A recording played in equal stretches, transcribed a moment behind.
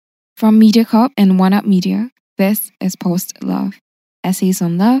From MediaCorp and One Up Media, this is Post Love, essays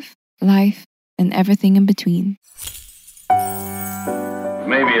on love, life, and everything in between.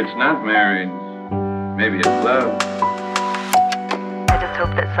 Maybe it's not marriage. Maybe it's love. I just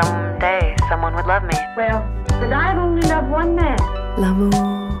hope that someday someone would love me. Well, but I've only loved one man. L'amour.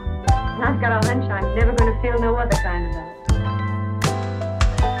 I've got a hunch I'm never going to feel no other kind of love.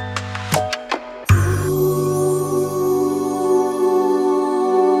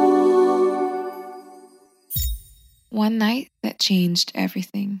 One night that changed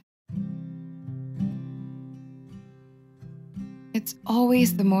everything. It's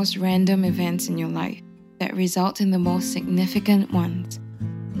always the most random events in your life that result in the most significant ones.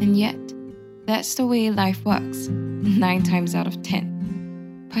 And yet, that's the way life works, 9 times out of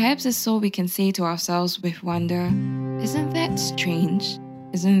 10. Perhaps it's so we can say to ourselves with wonder, isn't that strange?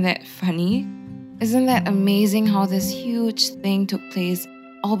 Isn't that funny? Isn't that amazing how this huge thing took place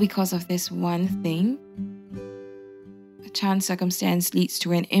all because of this one thing? A chance circumstance leads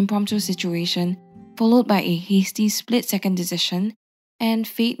to an impromptu situation, followed by a hasty split-second decision, and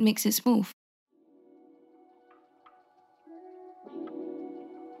fate makes its move.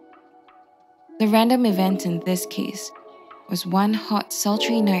 The random event in this case was one hot,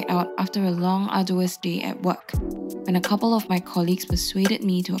 sultry night out after a long, arduous day at work, when a couple of my colleagues persuaded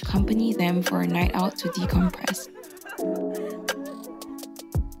me to accompany them for a night out to decompress.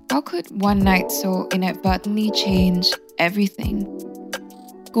 How could one night so inadvertently change everything?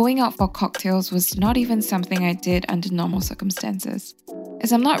 Going out for cocktails was not even something I did under normal circumstances,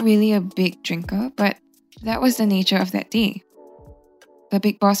 as I'm not really a big drinker, but that was the nature of that day. The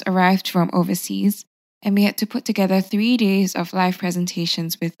big boss arrived from overseas, and we had to put together 3 days of live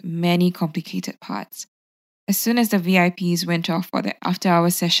presentations with many complicated parts. As soon as the VIPs went off for the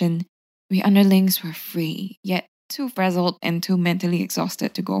after-hours session, we underlings were free, yet too frazzled and too mentally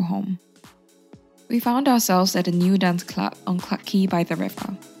exhausted to go home. We found ourselves at a new dance club on Clarke Quay by the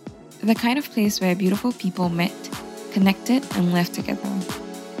river, the kind of place where beautiful people met, connected, and left together.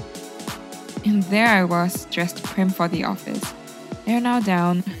 And there I was, dressed prim for the office, hair now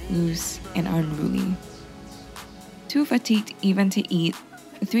down, loose, and unruly. Too fatigued even to eat,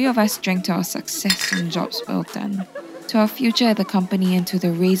 the 3 of us drank to our success and jobs well done, to our future at the company and to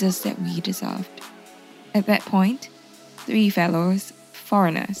the raises that we deserved. At that point, 3 fellows,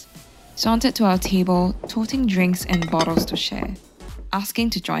 foreigners, sauntered to our table, toting drinks and bottles to share,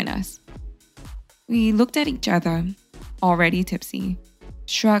 asking to join us. We looked at each other, already tipsy,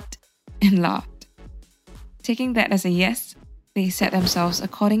 shrugged, and laughed. Taking that as a yes, they set themselves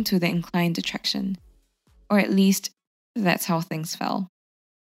according to the inclined attraction. Or at least, that's how things fell.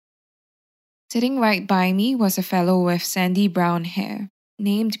 Sitting right by me was a fellow with sandy brown hair,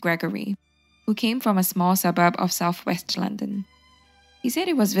 named Gregory, who came from a small suburb of southwest London. He said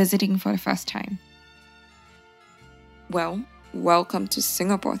he was visiting for the first time. "Well, welcome to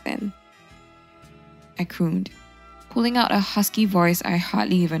Singapore then," I crooned, pulling out a husky voice I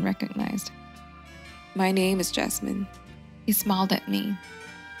hardly even recognized. "My name is Jasmine." He smiled at me,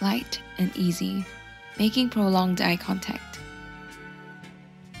 light and easy, making prolonged eye contact.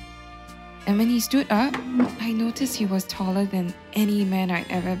 And when he stood up, I noticed he was taller than any man I'd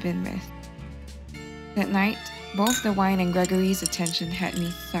ever been with. That night, both the wine and Gregory's attention had me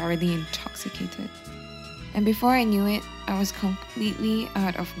thoroughly intoxicated. And before I knew it, I was completely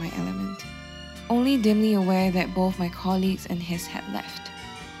out of my element, only dimly aware that both my colleagues and his had left,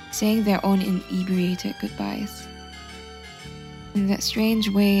 saying their own inebriated goodbyes. In that strange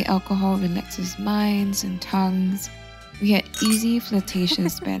way alcohol relaxes minds and tongues, we had easy,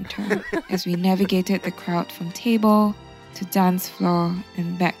 flirtatious banter as we navigated the crowd from table to dance floor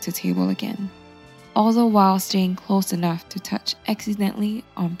and back to table again, all the while staying close enough to touch accidentally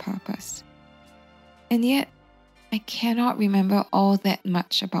on purpose. And yet, I cannot remember all that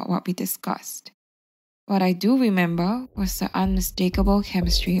much about what we discussed. What I do remember was the unmistakable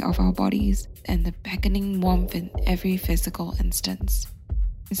chemistry of our bodies and the beckoning warmth in every physical instance.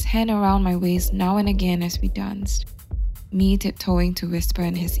 His hand around my waist now and again as we danced, me tiptoeing to whisper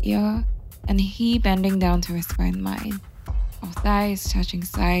in his ear, and he bending down to whisper in mine, our thighs touching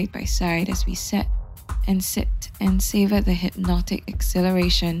side by side as we sat and sipped and savored the hypnotic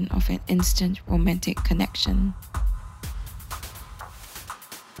exhilaration of an instant romantic connection.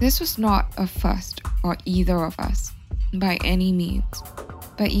 This was not a first for either of us, by any means,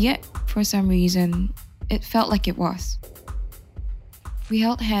 but yet, for some reason, it felt like it was. We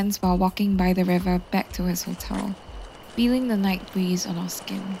held hands while walking by the river back to his hotel, feeling the night breeze on our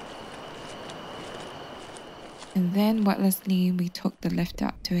skin. And then, wordlessly, we took the lift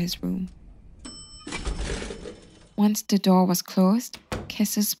up to his room. Once the door was closed,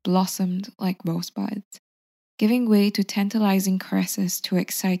 kisses blossomed like rosebuds, giving way to tantalizing caresses too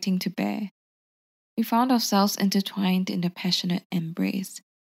exciting to bear. We found ourselves intertwined in a passionate embrace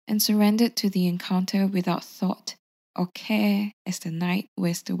and surrendered to the encounter without thought or care as the night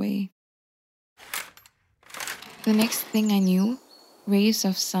whisked away. The next thing I knew, rays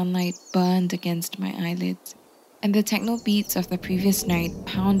of sunlight burned against my eyelids, and the techno beats of the previous night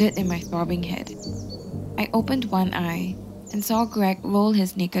pounded in my throbbing head. I opened one eye and saw Greg roll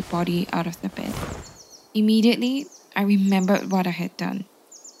his naked body out of the bed. Immediately, I remembered what I had done,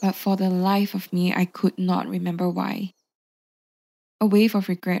 but for the life of me, I could not remember why. A wave of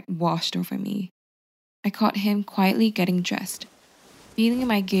regret washed over me. I caught him quietly getting dressed. Feeling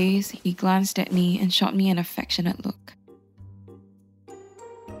my gaze, he glanced at me and shot me an affectionate look.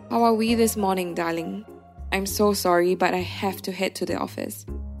 "How are we this morning, darling? I'm so sorry, but I have to head to the office.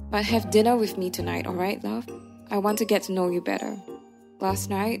 But have dinner with me tonight, alright, love? I want to get to know you better. Last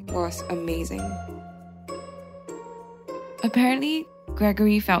night was amazing." Apparently,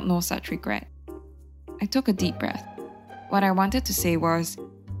 Gregory felt no such regret. I took a deep breath. What I wanted to say was,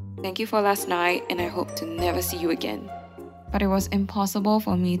 "Thank you for last night and I hope to never see you again." But it was impossible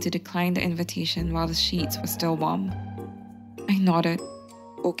for me to decline the invitation while the sheets were still warm. I nodded.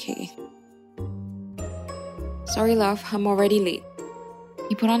 "Okay." "Sorry, love, I'm already late."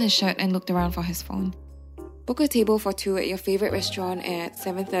 He put on his shirt and looked around for his phone. "Book a table for 2 at your favorite restaurant at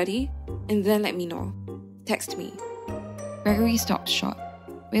 7:30 and then let me know. Text me." Gregory stopped short,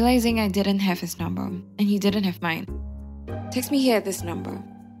 realizing I didn't have his number and he didn't have mine. "Text me here at this number."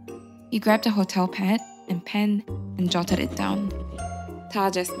 He grabbed a hotel pad and pen and jotted it down. "Ta,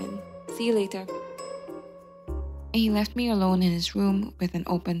 Jasmine. See you later." And he left me alone in his room with an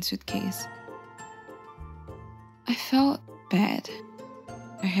open suitcase. I felt bad.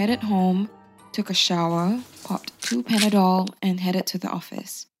 I headed home, took a shower, popped 2 Panadol, and headed to the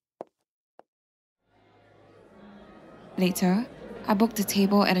office. Later, I booked a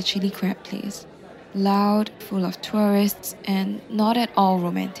table at a chili crab place. Loud, full of tourists, and not at all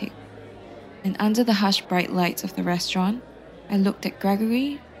romantic. And under the hushed bright lights of the restaurant, I looked at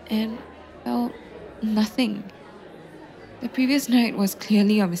Gregory and felt nothing. The previous night was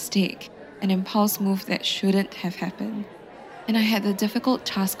clearly a mistake, an impulse move that shouldn't have happened. And I had the difficult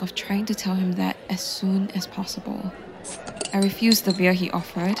task of trying to tell him that as soon as possible. I refused the beer he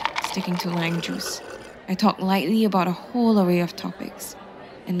offered, sticking to lime juice. I talked lightly about a whole array of topics,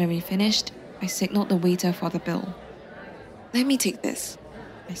 and when we finished, I signaled the waiter for the bill. "Let me take this,"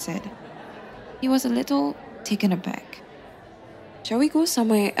 I said. He was a little taken aback. "Shall we go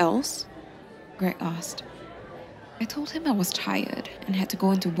somewhere else?" Greg asked. I told him I was tired and had to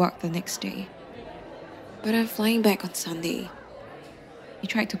go into work the next day. "But I'm flying back on Sunday." He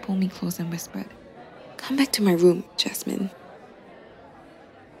tried to pull me close and whispered, "Come back to my room, Jasmine."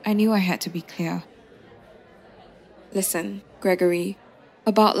 I knew I had to be clear. "Listen, Gregory,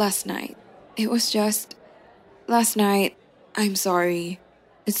 about last night. It was just... last night, I'm sorry.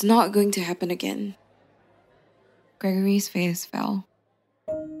 It's not going to happen again." Gregory's face fell.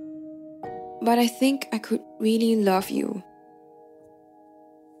 "But I think I could really love you."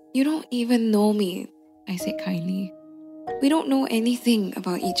 "You don't even know me," I said kindly. "We don't know anything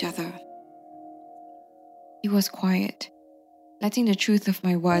about each other." He was quiet, letting the truth of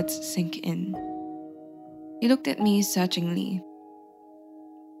my words sink in. He looked at me searchingly.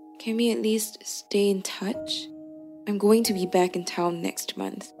 "Can we at least stay in touch? I'm going to be back in town next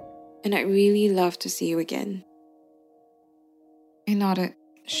month, and I'd really love to see you again." I nodded.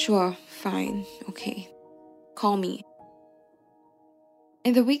 "Sure, fine, okay. Call me."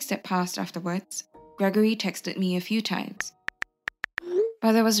 In the weeks that passed afterwards, Gregory texted me a few times.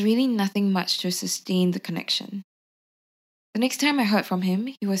 But there was really nothing much to sustain the connection. The next time I heard from him,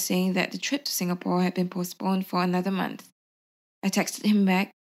 he was saying that the trip to Singapore had been postponed for another month. I texted him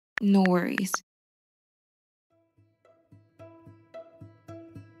back, "No worries."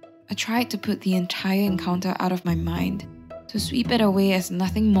 I tried to put the entire encounter out of my mind, to sweep it away as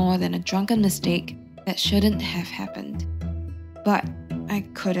nothing more than a drunken mistake that shouldn't have happened. But I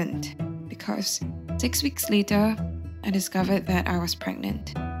couldn't, because 6 weeks later, I discovered that I was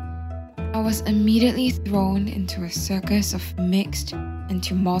pregnant. I was immediately thrown into a circus of mixed and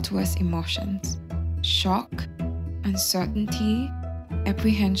tumultuous emotions. Shock, uncertainty,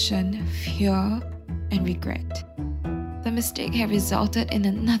 apprehension, fear, and regret. The mistake had resulted in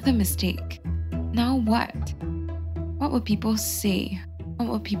another mistake. Now what? What would people say? What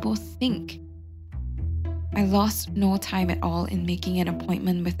would people think? I lost no time at all in making an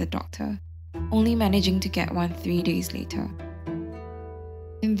appointment with the doctor, only managing to get one 3 days later.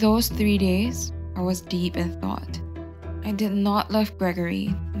 In those 3 days, I was deep in thought. I did not love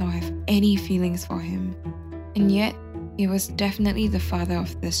Gregory, nor have any feelings for him, and yet he was definitely the father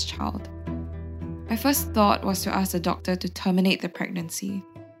of this child. My first thought was to ask the doctor to terminate the pregnancy.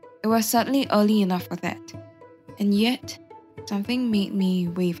 It was certainly early enough for that, and yet something made me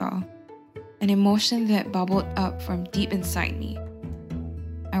waver, an emotion that bubbled up from deep inside me.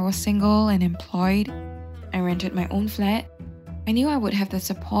 I was single and employed. I rented my own flat. I knew I would have the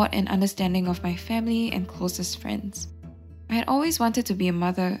support and understanding of my family and closest friends. I had always wanted to be a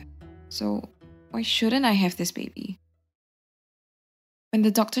mother, so why shouldn't I have this baby? When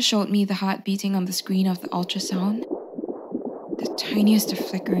the doctor showed me the heart beating on the screen of the ultrasound, the tiniest of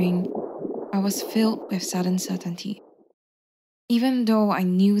flickering, I was filled with sudden certainty. Even though I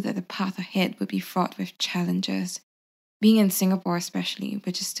knew that the path ahead would be fraught with challenges, being in Singapore especially,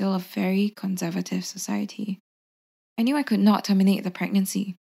 which is still a very conservative society, I knew I could not terminate the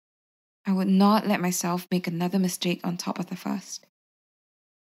pregnancy. I would not let myself make another mistake on top of the first.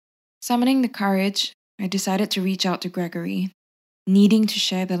 Summoning the courage, I decided to reach out to Gregory, needing to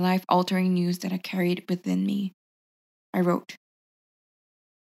share the life-altering news that I carried within me. I wrote,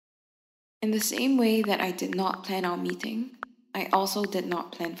 "In the same way that I did not plan our meeting, I also did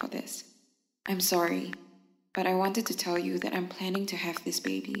not plan for this. I'm sorry, but I wanted to tell you that I'm planning to have this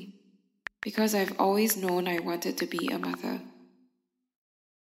baby, because I've always known I wanted to be a mother."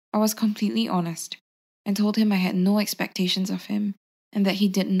 I was completely honest and told him I had no expectations of him and that he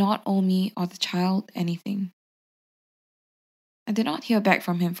did not owe me or the child anything. I did not hear back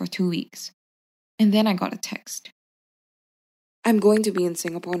from him for 2 weeks, and then I got a text. "I'm going to be in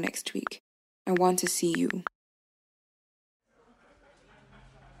Singapore next week. I want to see you."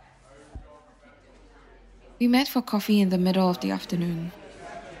 We met for coffee in the middle of the afternoon.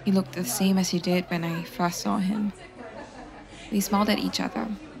 He looked the same as he did when I first saw him. We smiled at each other,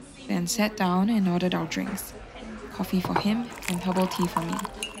 then sat down and ordered our drinks. Coffee for him and herbal tea for me.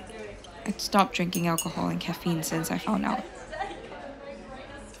 I'd stopped drinking alcohol and caffeine since I found out.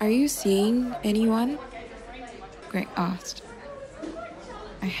 "Are you seeing anyone?" Greg asked.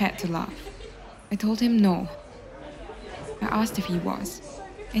 I had to laugh. I told him no. I asked if he was,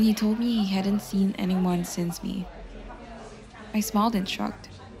 and he told me he hadn't seen anyone since me. I smiled and shrugged.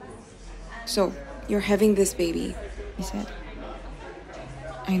 "So, you're having this baby," he said.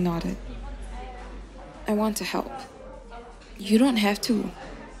 I nodded. "I want to help." "You don't have to."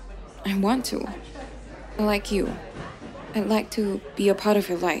 "I want to. I like you. I'd like to be a part of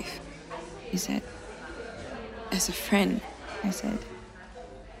your life," he said. "As a friend," I said.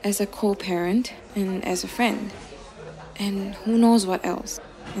 "As a co-parent and as a friend. And who knows what else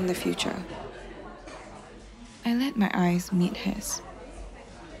in the future." I let my eyes meet his.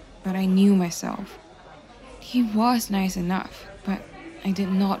 But I knew myself. He was nice enough, but I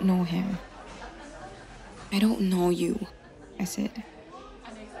did not know him. "I don't know you," I said.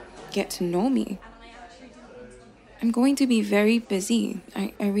 "Get to know me." "I'm going to be very busy.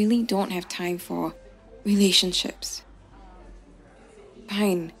 I really don't have time for relationships."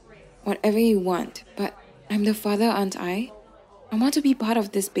 "Fine, whatever you want, but I'm the father, aren't I? I want to be part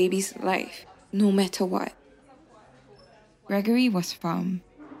of this baby's life, no matter what." Gregory was firm.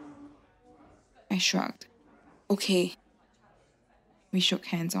 I shrugged. "Okay." We shook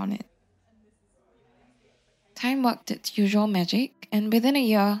hands on it. Time worked its usual magic, and within a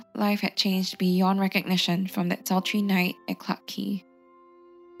year, life had changed beyond recognition from that sultry night at Clarke Quay.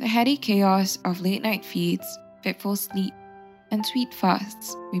 The heady chaos of late-night feeds, fitful sleep, and sweet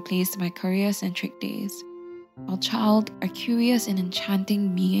fasts replaced my career-centric days. Our child, a curious and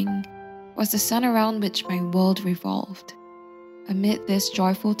enchanting being, was the sun around which my world revolved. Amid this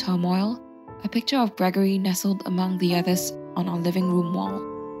joyful turmoil, a picture of Gregory nestled among the others on our living room wall.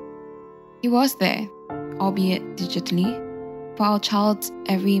 He was there, albeit digitally, for our child's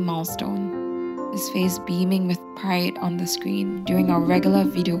every milestone, his face beaming with pride on the screen during our regular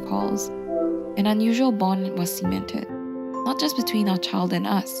video calls. An unusual bond was cemented, not just between our child and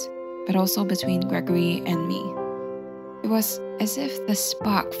us, but also between Gregory and me. It was as if the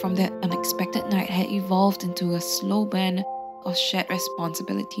spark from that unexpected night had evolved into a slow burn of shared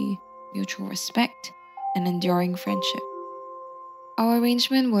responsibility, mutual respect, and enduring friendship. Our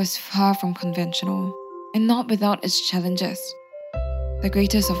arrangement was far from conventional, and not without its challenges, the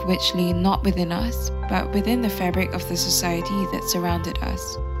greatest of which lay not within us, but within the fabric of the society that surrounded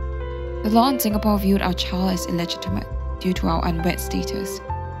us. The law in Singapore viewed our child as illegitimate due to our unwed status.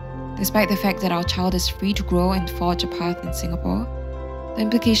 Despite the fact that our child is free to grow and forge a path in Singapore, the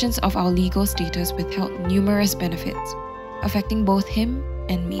implications of our legal status withheld numerous benefits, affecting both him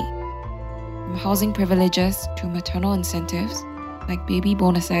and me. From housing privileges to maternal incentives, like baby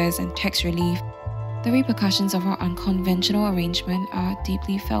bonuses and tax relief, the repercussions of our unconventional arrangement are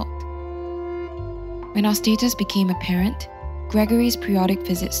deeply felt. When our status became apparent, Gregory's periodic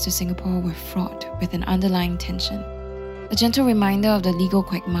visits to Singapore were fraught with an underlying tension, a gentle reminder of the legal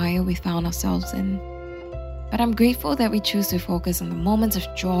quagmire we found ourselves in. But I'm grateful that we choose to focus on the moments of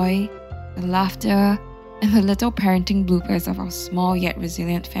joy, the laughter, and the little parenting bloopers of our small yet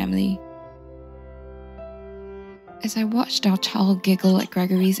resilient family. As I watched our child giggle at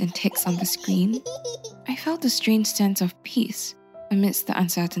Gregory's antics on the screen, I felt a strange sense of peace amidst the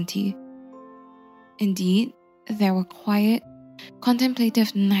uncertainty. Indeed, there were quiet,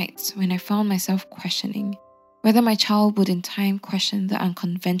 contemplative nights when I found myself questioning whether my child would in time question the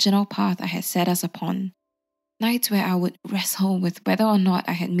unconventional path I had set us upon. Nights where I would wrestle with whether or not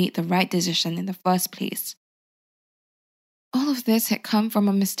I had made the right decision in the first place. All of this had come from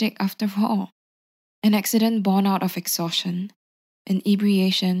a mistake after all. An accident born out of exhaustion,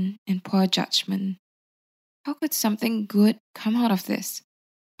 inebriation, and poor judgment. How could something good come out of this?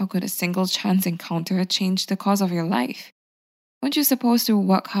 How could a single chance encounter change the course of your life? Weren't you supposed to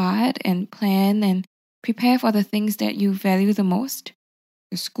work hard and plan and prepare for the things that you value the most?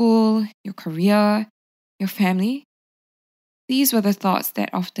 Your school, your career, your family? These were the thoughts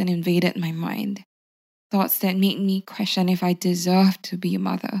that often invaded my mind. Thoughts that made me question if I deserved to be a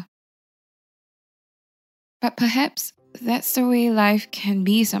mother. But perhaps that's the way life can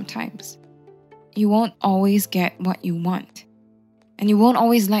be sometimes. You won't always get what you want, and you won't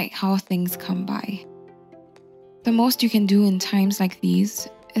always like how things come by. The most you can do in times like these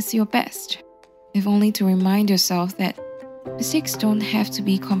is your best, if only to remind yourself that mistakes don't have to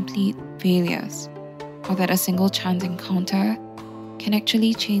be complete failures, or that a single chance encounter can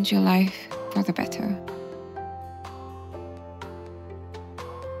actually change your life for the better.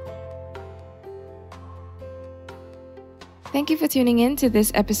 Thank you for tuning in to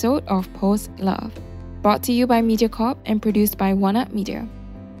this episode of Post Love, brought to you by MediaCorp and produced by One Up Media.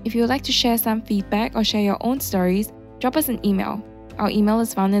 If you would like to share some feedback or share your own stories, drop us an email. Our email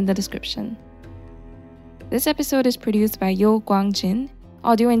is found in the description. This episode is produced by Yo Guang Jin,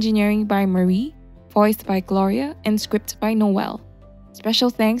 audio engineering by Marie, voiced by Gloria, and script by Noel. Special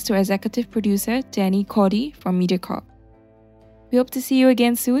thanks to executive producer Danny Cody from MediaCorp. We hope to see you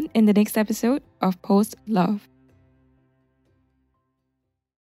again soon in the next episode of Post Love.